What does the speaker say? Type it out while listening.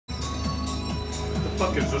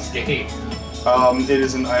fuck is this game? It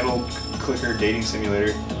is an idle clicker dating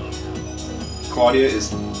simulator. Claudia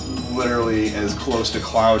is literally as close to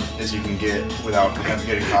Cloud as you can get without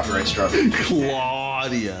getting copyright struck.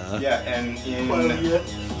 Claudia. Yeah, and in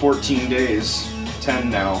 14 days, 10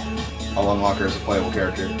 now, I'll unlock her as a playable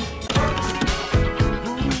character.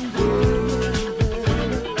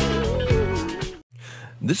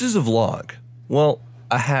 This is a vlog. Well,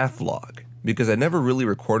 a half vlog, because I never really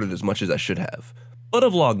recorded as much as I should have. But a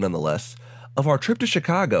vlog nonetheless, of our trip to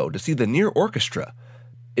Chicago to see the Nier Orchestra.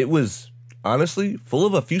 It was, honestly, full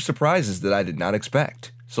of a few surprises that I did not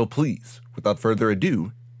expect. So please, without further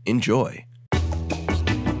ado, enjoy.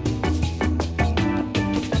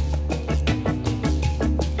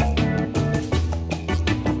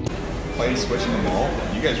 Playing Switch in the mall?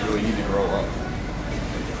 You guys really need to grow up.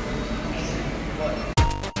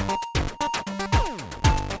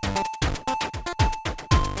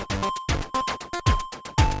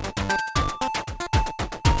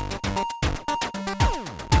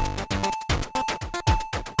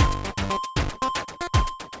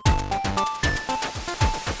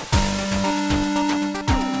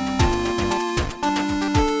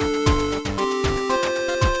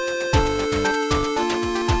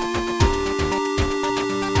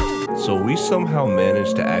 So we somehow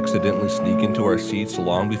managed to accidentally sneak into our seats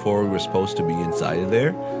long before we were supposed to be inside of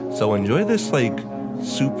there. So enjoy this like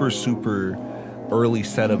super early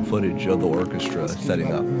setup footage of the orchestra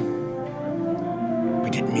setting up. We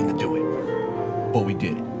didn't mean to do it, but we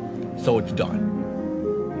did it. So it's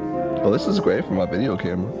done. Oh, this is great for my video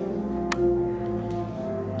camera.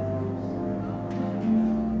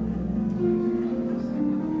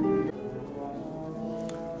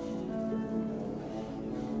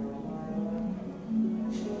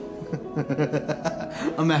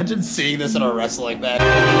 Imagine seeing this in a wrestling match.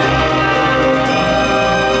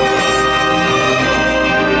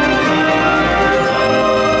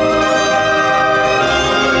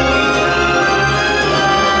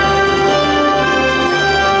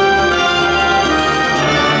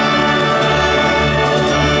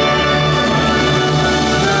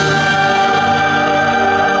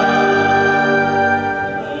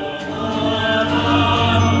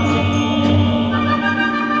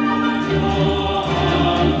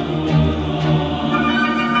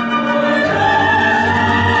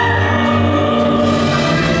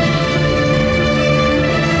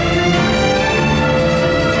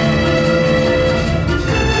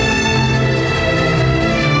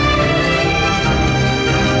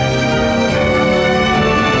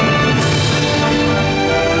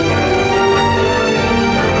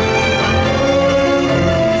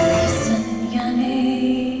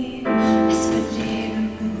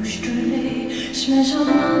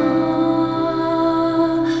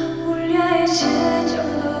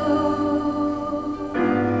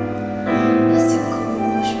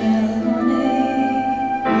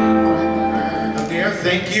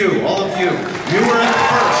 Thank you, all of you. You were at the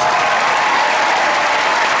first.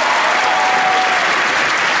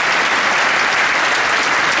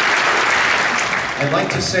 I'd like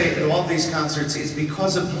to say at all of these concerts, it's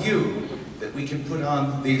because of you that we can put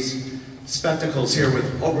on these spectacles here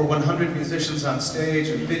with over 100 musicians on stage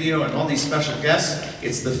and video and all these special guests.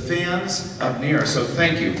 It's the fans of Nier, so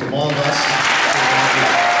thank you from all of us.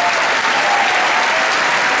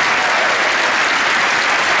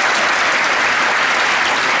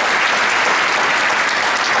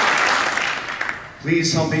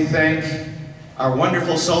 Please help me thank our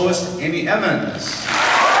wonderful soloist, Amy Emmons.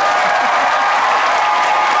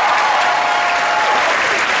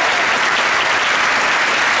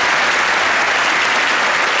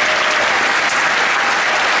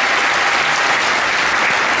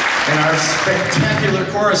 And our spectacular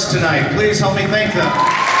chorus tonight. Please help me thank them.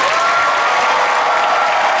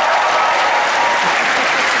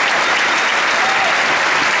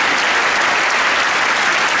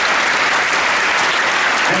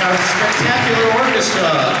 And our spectacular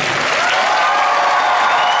orchestra.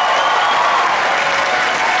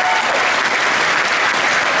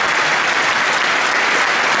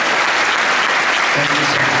 Thank you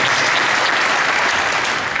so much.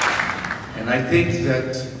 And I think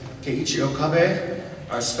that Keiichi Okabe,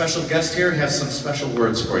 our special guest here, has some special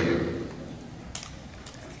words for you.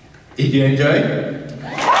 Did you enjoy?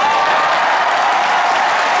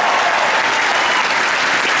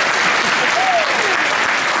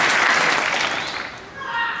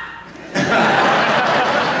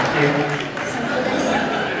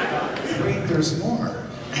 Wait, there's more.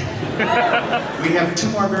 We have two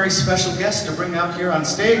more very special guests to bring out here on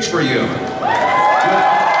stage for you.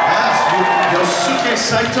 Yes, Yosuke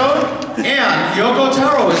Saito and YOKO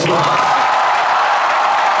Taro as well.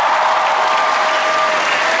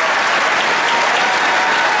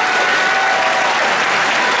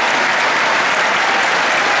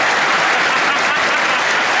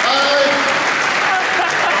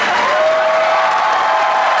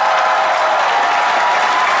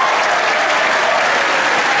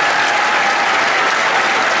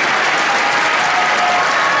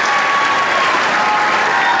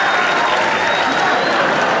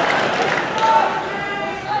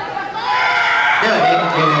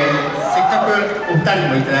 お二人に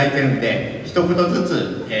もいただいてるんで、一言ず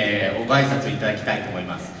つ、ご挨拶いただきたいと思い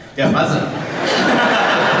ます。ではまず。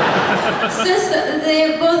Since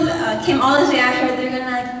they both came all this way out here, they're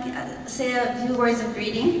gonna say a few words of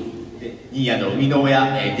greeting. ニーヤの生みの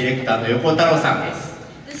親、ディレクターの横太郎さんです。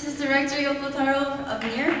This is Director YOKO TARO of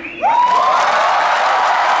Nier.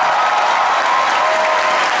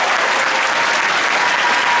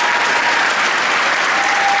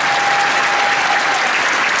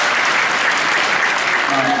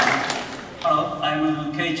 Hello,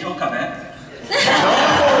 I'm Keiichi Okabe.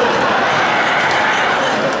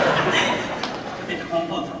 Stupid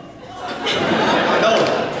composer. No.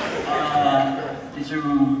 Did you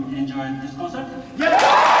enjoy this concert?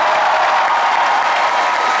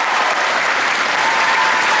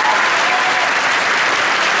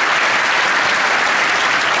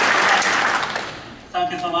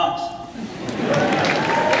 Thank you so much.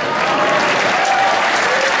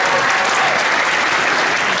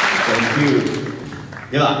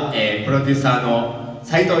 では、プロデューサーの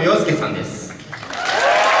斉藤陽介さんです。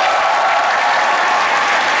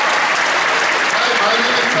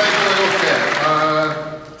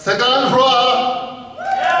セカンドフロア、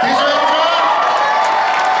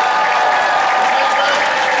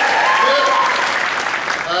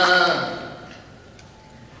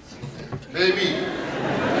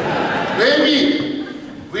Maybe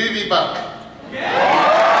we'll be back.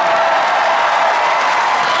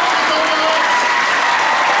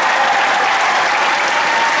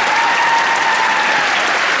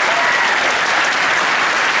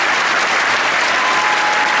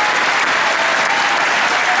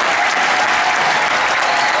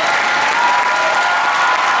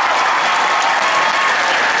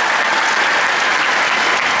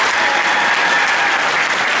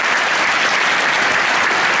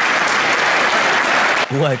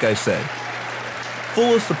 Like I said,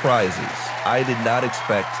 full of surprises. I did not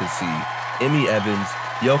expect to see Emmy Evans,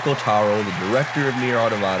 Yoko Taro, the director of Nier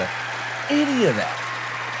Automata, any of that.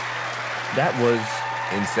 That was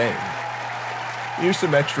insane. Here's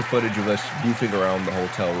some extra footage of us goofing around the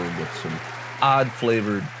hotel room with some odd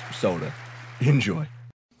flavored soda. Enjoy.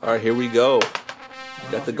 All right, here we go.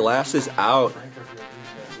 Got the glasses out.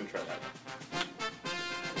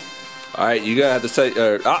 All right, you gotta have to say.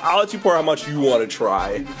 I'll let you pour how much you want to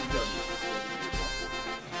try.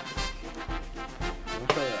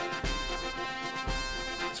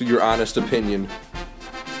 So your honest opinion.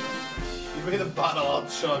 You made the bottle all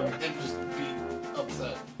chug and just be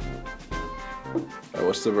upset. All right,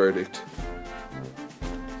 what's the verdict?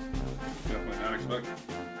 Definitely not expected.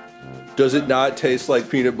 Does it not taste like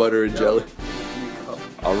peanut butter and jelly?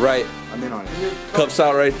 All right. I'm in on it. Cups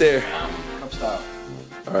out right there. Cup style.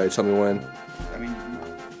 All right, tell me when. I mean,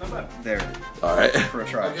 not bad. There. All right. For a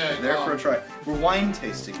try. Okay, there for a try. We're wine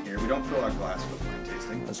tasting here. We don't fill our glass with wine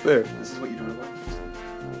tasting. That's fair. This is what you do with wine tasting.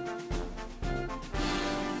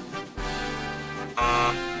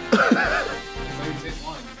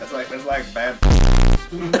 That's like bad.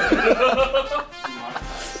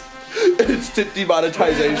 It's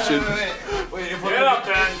demonetization. Wait, if we're get up,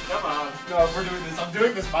 Ben. Come on. No, if we're doing this, I'm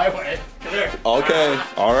doing this my way. Come here. Okay.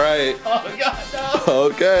 All right. Oh God, no.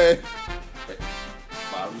 Okay.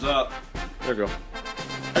 Bottoms up. There you go.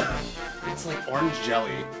 It's like orange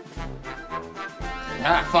jelly.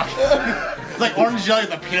 Ah, fuck. It's like orange jelly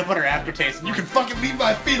with a peanut butter aftertaste, and you can fucking leave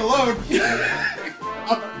my feet alone.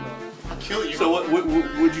 I'll kill you. So what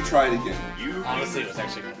would you try it again? You honestly, it was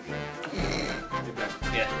actually good.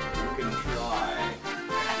 Yeah. You can try.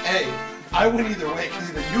 Hey, I win either way, because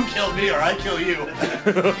either you kill me or I kill you.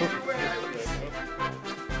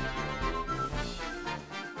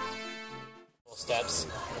 Steps.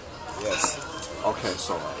 Yes. Okay,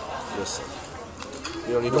 so listen.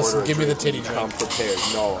 You don't need to Listen, order a give me the drink. titty Come drink. prepared.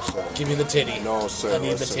 No, sir. Give me the titty. No, sir. I need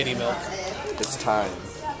Listen. the titty milk. It's time.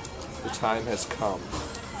 The time has come.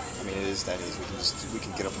 I mean, it is Denny's. We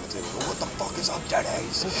can get up on the table. What the fuck is up,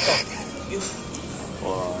 Denny's?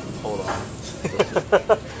 Hold on.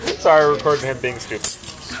 Sorry, we're recording him being stupid.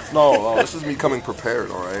 No, this is me coming prepared,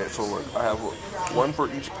 alright? So look, I have one for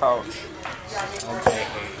each pouch. Okay, I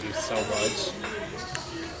hate you so much.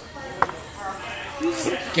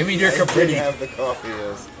 Give me your Capri. Have the coffee,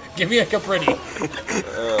 yes. Give me a Capri. Your